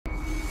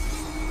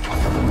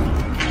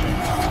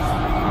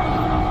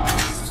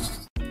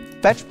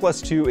Fetch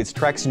Plus 2 is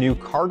Trek's new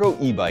cargo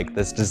e-bike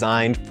that's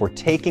designed for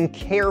taking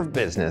care of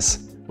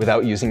business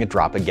without using a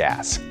drop of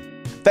gas.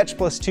 Fetch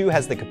Plus 2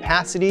 has the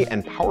capacity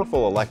and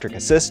powerful electric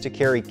assist to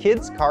carry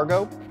kids,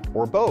 cargo,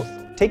 or both.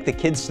 Take the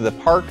kids to the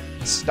park,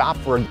 stop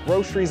for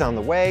groceries on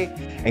the way,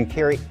 and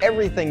carry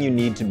everything you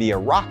need to be a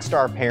rock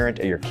star parent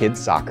at your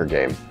kid's soccer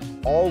game,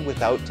 all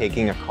without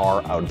taking a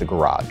car out of the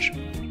garage.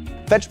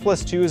 Fetch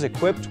Plus 2 is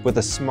equipped with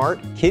a smart,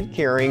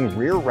 kid-carrying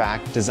rear rack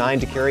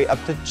designed to carry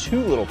up to 2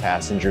 little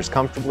passengers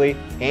comfortably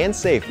and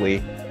safely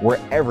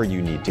wherever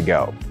you need to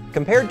go.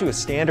 Compared to a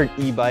standard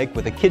e-bike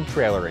with a kid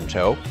trailer in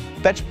tow,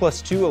 Fetch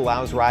Plus 2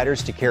 allows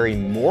riders to carry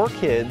more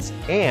kids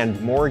and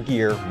more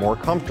gear more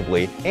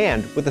comfortably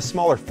and with a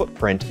smaller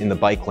footprint in the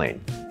bike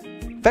lane.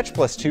 Fetch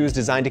Plus 2 is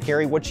designed to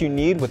carry what you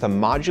need with a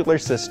modular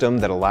system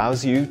that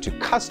allows you to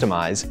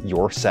customize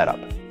your setup.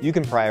 You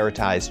can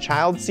prioritize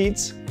child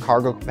seats,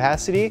 cargo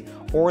capacity,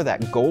 or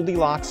that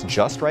Goldilocks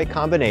just right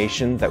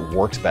combination that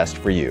works best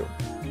for you.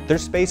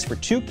 There's space for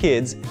 2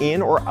 kids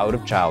in or out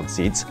of child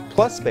seats,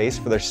 plus space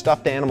for their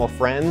stuffed animal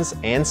friends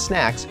and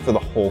snacks for the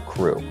whole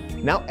crew.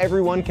 Now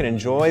everyone can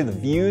enjoy the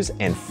views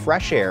and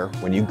fresh air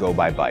when you go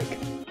by bike.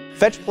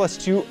 Fetch Plus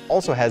 2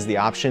 also has the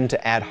option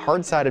to add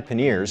hard-sided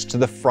panniers to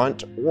the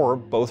front or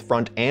both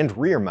front and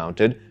rear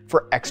mounted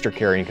for extra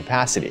carrying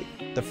capacity.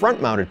 The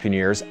front-mounted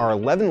panniers are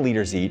 11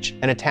 liters each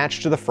and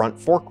attached to the front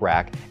fork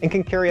rack and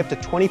can carry up to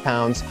 20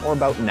 pounds or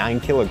about 9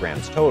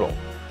 kilograms total.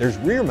 There's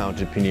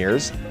rear-mounted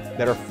panniers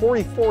that are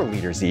 44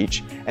 liters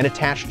each and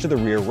attached to the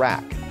rear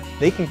rack.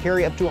 They can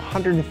carry up to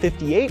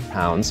 158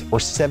 pounds or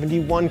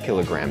 71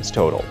 kilograms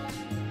total.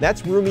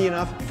 That's roomy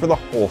enough for the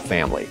whole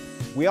family.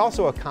 We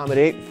also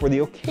accommodate for the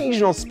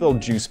occasional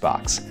spilled juice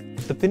box.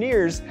 The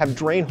panniers have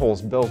drain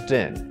holes built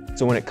in,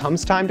 so when it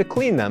comes time to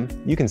clean them,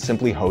 you can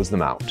simply hose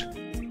them out.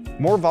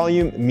 More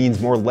volume means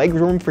more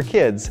legroom for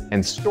kids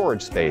and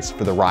storage space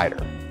for the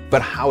rider.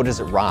 But how does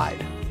it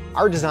ride?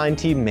 Our design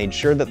team made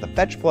sure that the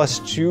Fetch Plus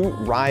 2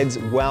 rides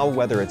well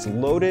whether it's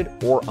loaded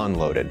or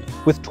unloaded.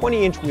 With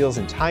 20-inch wheels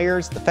and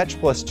tires, the Fetch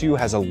Plus 2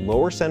 has a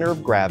lower center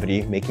of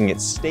gravity, making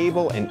it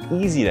stable and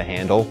easy to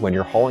handle when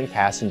you're hauling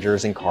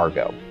passengers and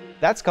cargo.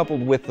 That's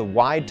coupled with the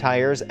wide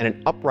tires and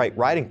an upright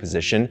riding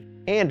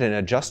position and an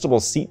adjustable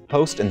seat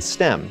post and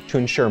stem to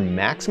ensure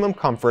maximum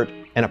comfort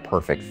and a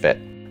perfect fit.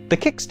 The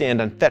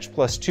kickstand on Fetch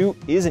Plus 2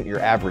 isn't your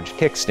average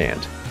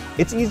kickstand.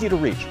 It's easy to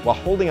reach while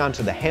holding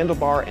onto the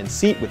handlebar and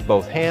seat with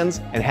both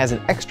hands and has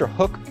an extra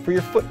hook for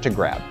your foot to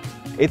grab.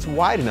 It's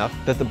wide enough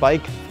that the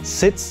bike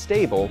sits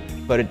stable,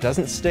 but it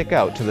doesn't stick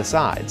out to the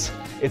sides.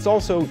 It's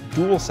also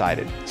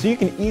dual-sided, so you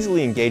can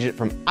easily engage it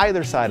from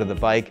either side of the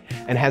bike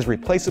and has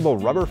replaceable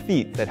rubber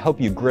feet that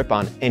help you grip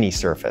on any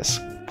surface.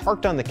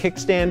 Parked on the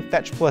kickstand,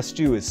 Fetch Plus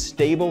 2 is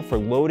stable for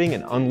loading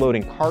and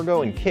unloading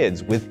cargo and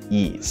kids with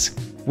ease.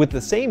 With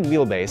the same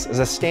wheelbase as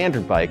a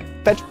standard bike,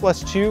 Fetch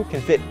Plus 2 can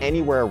fit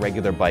anywhere a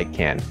regular bike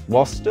can,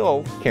 while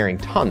still carrying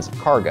tons of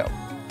cargo.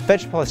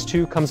 Fetch Plus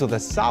 2 comes with a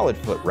solid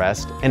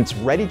footrest and it's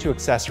ready to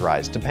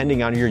accessorize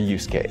depending on your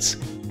use case.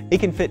 It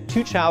can fit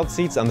 2 child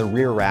seats on the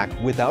rear rack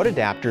without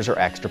adapters or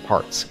extra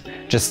parts.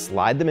 Just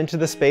slide them into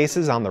the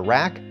spaces on the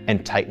rack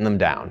and tighten them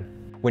down.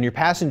 When your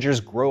passengers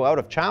grow out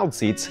of child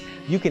seats,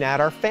 you can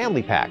add our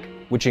family pack,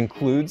 which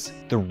includes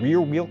the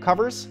rear wheel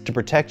covers to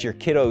protect your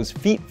kiddos'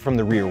 feet from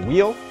the rear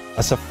wheel,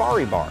 a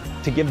safari bar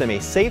to give them a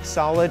safe,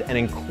 solid, and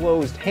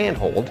enclosed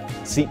handhold,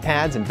 seat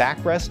pads and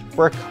backrest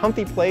for a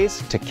comfy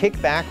place to kick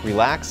back,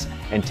 relax,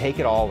 and take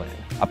it all in.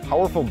 A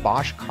powerful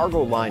Bosch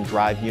cargo line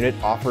drive unit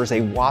offers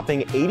a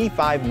whopping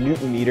 85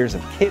 Newton meters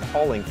of kit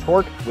hauling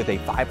torque with a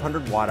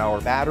 500 watt-hour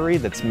battery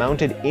that's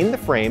mounted in the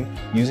frame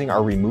using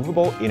our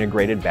removable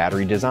integrated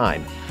battery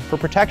design for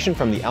protection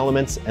from the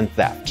elements and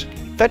theft.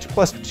 Fetch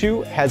Plus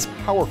 2 has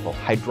powerful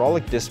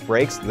hydraulic disc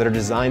brakes that are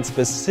designed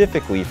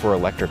specifically for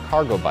electric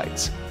cargo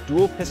bikes.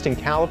 Dual piston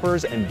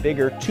calipers and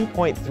bigger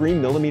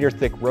 2.3mm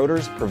thick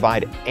rotors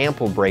provide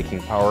ample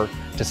braking power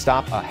to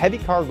stop a heavy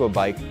cargo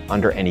bike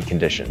under any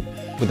condition.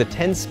 With a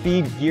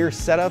 10-speed gear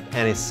setup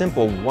and a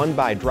simple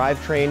 1x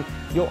drivetrain,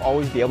 you'll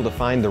always be able to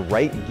find the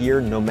right gear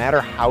no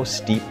matter how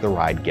steep the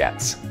ride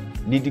gets.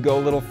 Need to go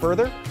a little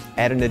further?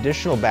 Add an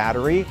additional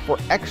battery for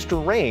extra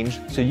range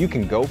so you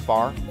can go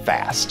far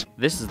fast.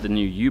 This is the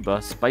new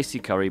Yuba Spicy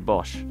Curry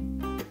Bosch.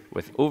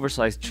 With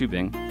oversized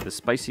tubing, the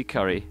Spicy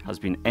Curry has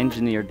been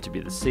engineered to be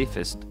the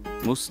safest,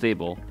 most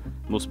stable,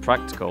 most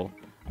practical,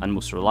 and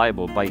most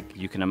reliable bike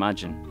you can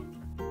imagine.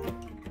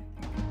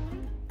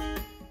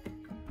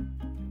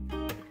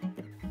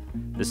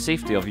 The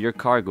safety of your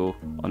cargo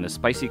on the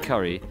Spicy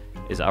Curry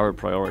is our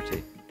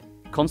priority.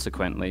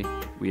 Consequently,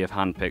 we have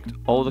handpicked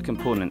all the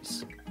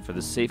components for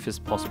the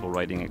safest possible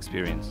riding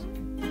experience.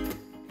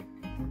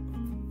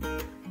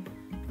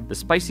 The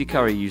Spicy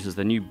Curry uses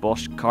the new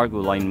Bosch cargo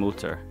line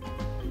motor.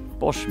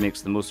 Bosch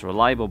makes the most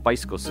reliable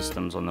bicycle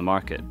systems on the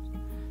market.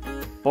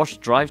 Bosch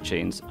drive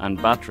chains and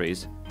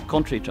batteries,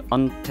 contrary to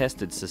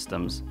untested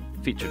systems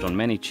featured on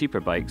many cheaper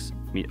bikes,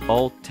 meet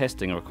all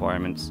testing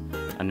requirements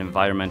and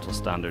environmental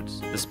standards.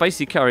 The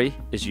Spicy Curry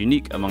is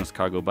unique amongst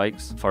cargo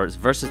bikes for its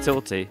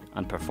versatility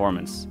and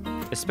performance.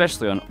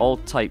 especially on all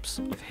types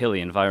of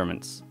hilly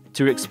environments.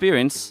 To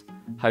experience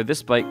how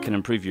this bike can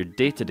improve your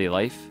day-to-day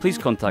life, please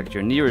contact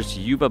your nearest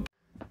Yuba.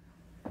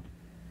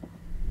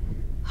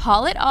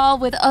 Haul it all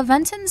with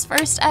Aventon's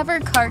first ever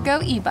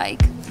cargo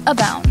e-bike,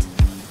 Abound.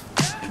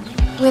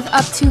 With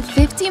up to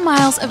 50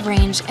 miles of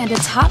range and a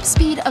top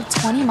speed of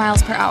 20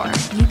 miles per hour,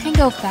 you can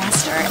go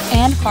faster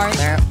and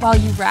farther while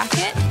you rack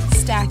it,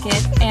 stack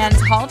it, and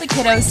haul the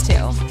kiddos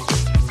too.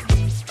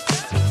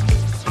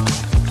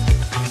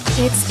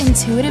 Its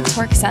intuitive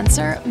torque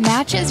sensor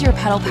matches your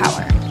pedal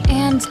power,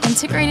 and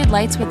integrated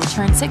lights with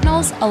turn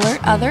signals alert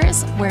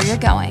others where you're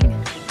going.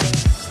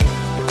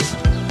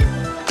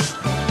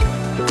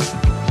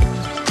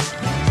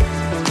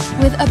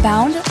 With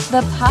Abound,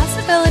 the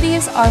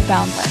possibilities are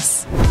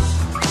boundless.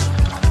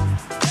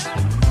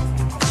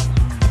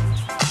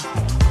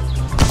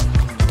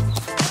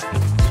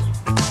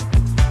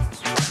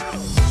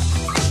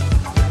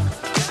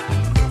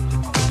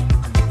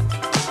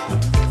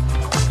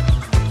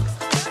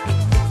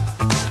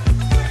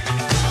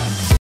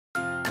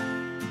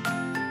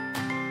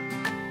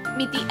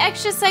 Meet the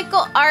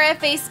Xtracycle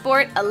RFA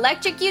Sport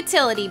electric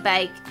utility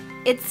bike.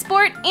 It's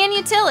sport and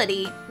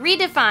utility,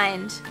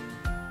 redefined.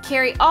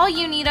 Carry all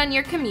you need on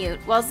your commute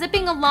while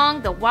zipping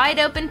along the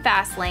wide-open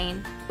fast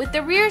lane. With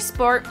the rear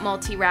Sport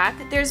multi-rack,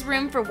 there's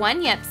room for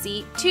one Yep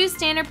seat, 2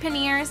 standard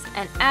panniers,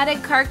 and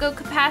added cargo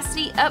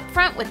capacity up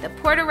front with the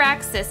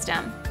Porta-Rack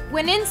system.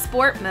 When in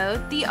Sport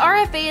mode, the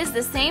RFA is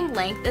the same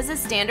length as a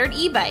standard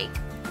e-bike.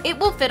 It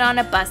will fit on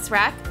a bus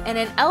rack and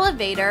an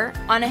elevator,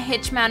 on a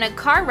hitch-mounted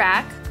car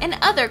rack, and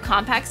other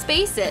compact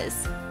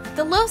spaces.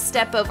 The low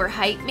step-over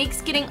height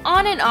makes getting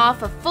on and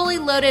off a fully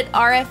loaded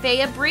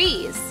RFA a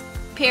breeze.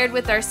 Paired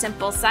with our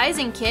simple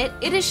sizing kit,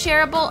 it is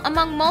shareable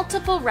among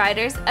multiple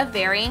riders of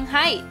varying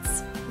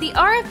heights. The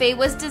RFA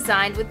was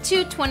designed with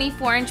two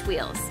 24-inch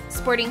wheels,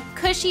 sporting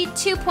cushy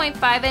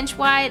 2.5-inch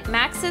wide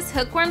Maxxis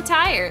hookworm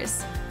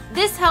tires.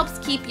 This helps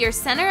keep your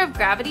center of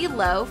gravity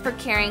low for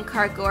carrying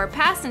cargo or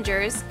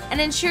passengers and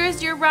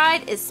ensures your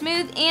ride is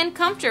smooth and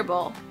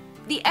comfortable.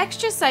 The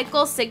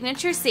Xtracycle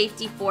signature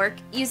safety fork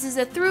uses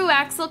a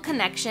through-axle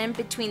connection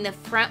between the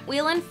front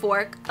wheel and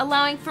fork,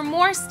 allowing for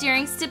more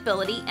steering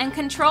stability and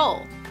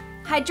control.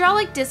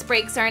 Hydraulic disc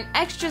brakes are an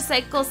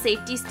Xtracycle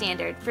safety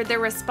standard for their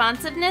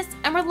responsiveness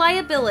and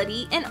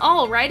reliability in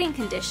all riding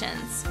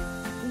conditions.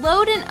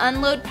 Load and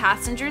unload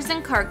passengers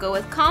and cargo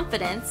with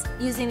confidence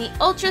using the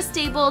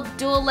ultra-stable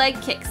dual-leg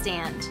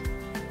kickstand.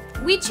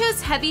 We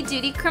chose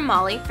heavy-duty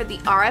chromoly for the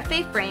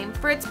RFA frame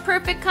for its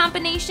perfect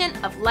combination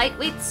of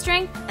lightweight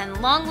strength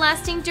and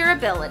long-lasting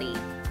durability.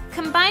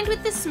 Combined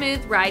with the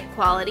smooth ride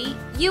quality,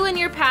 you and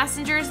your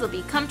passengers will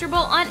be comfortable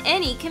on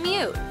any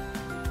commute.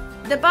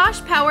 The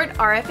Bosch-powered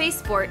RFA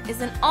Sport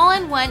is an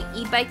all-in-one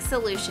e-bike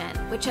solution,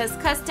 which has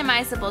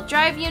customizable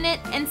drive unit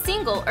and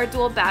single or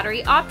dual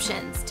battery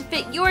options to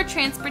fit your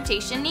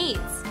transportation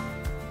needs.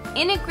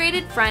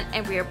 Integrated front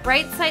and rear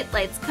bright sight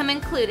lights come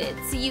included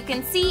so you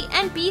can see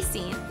and be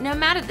seen no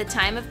matter the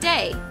time of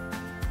day.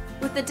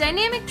 With the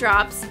dynamic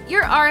drops,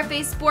 your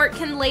RFA Sport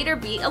can later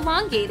be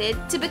elongated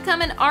to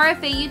become an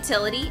RFA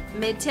utility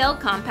mid-tail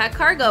compact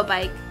cargo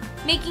bike,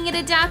 making it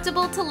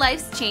adaptable to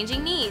life's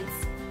changing needs.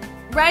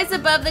 Rise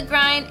above the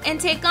grind and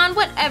take on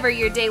whatever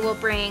your day will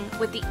bring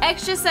with the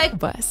Xtracycle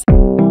bus.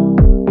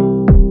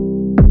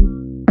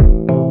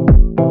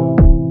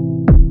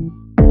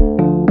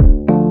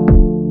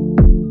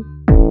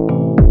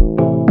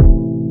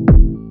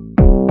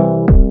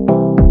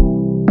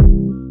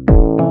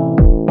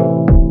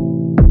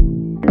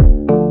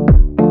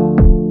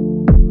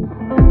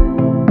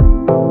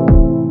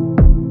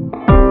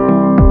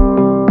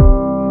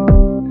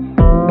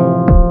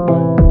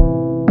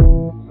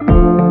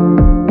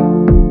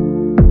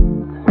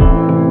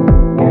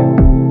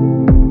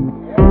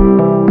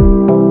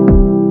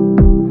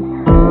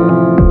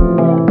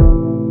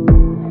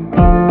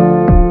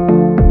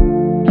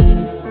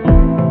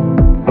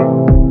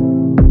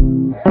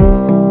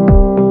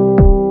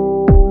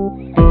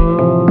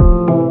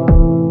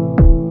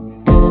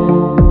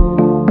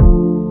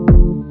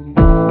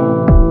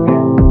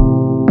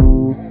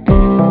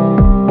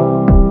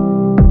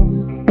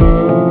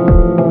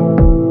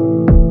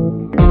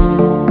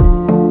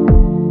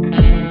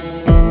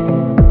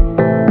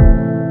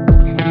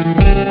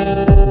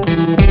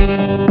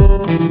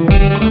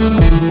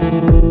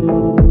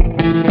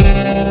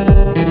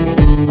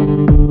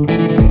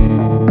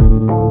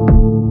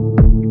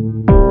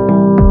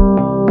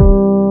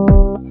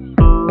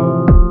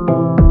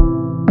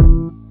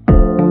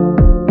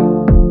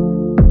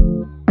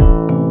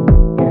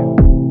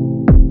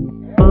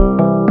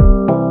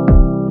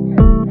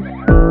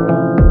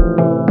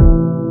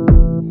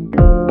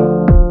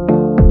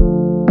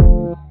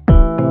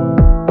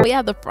 We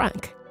have the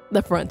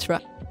front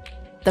truck.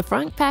 The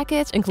front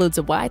package includes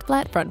a wide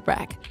flat front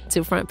rack,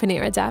 2 front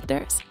pannier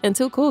adapters, and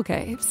 2 cool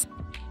caves.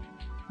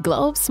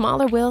 Globe's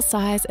smaller wheel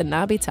size and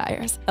knobby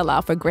tires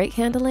allow for great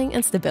handling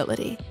and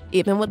stability,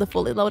 even with a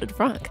fully loaded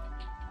front.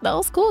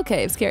 Those cool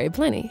caves carry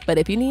plenty, but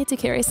if you need to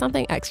carry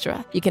something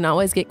extra, you can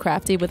always get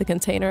crafty with a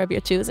container of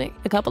your choosing,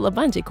 a couple of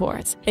bungee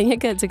cords, and you're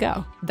good to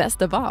go.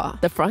 Best of all,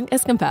 the front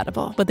is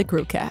compatible with the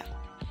crew cab.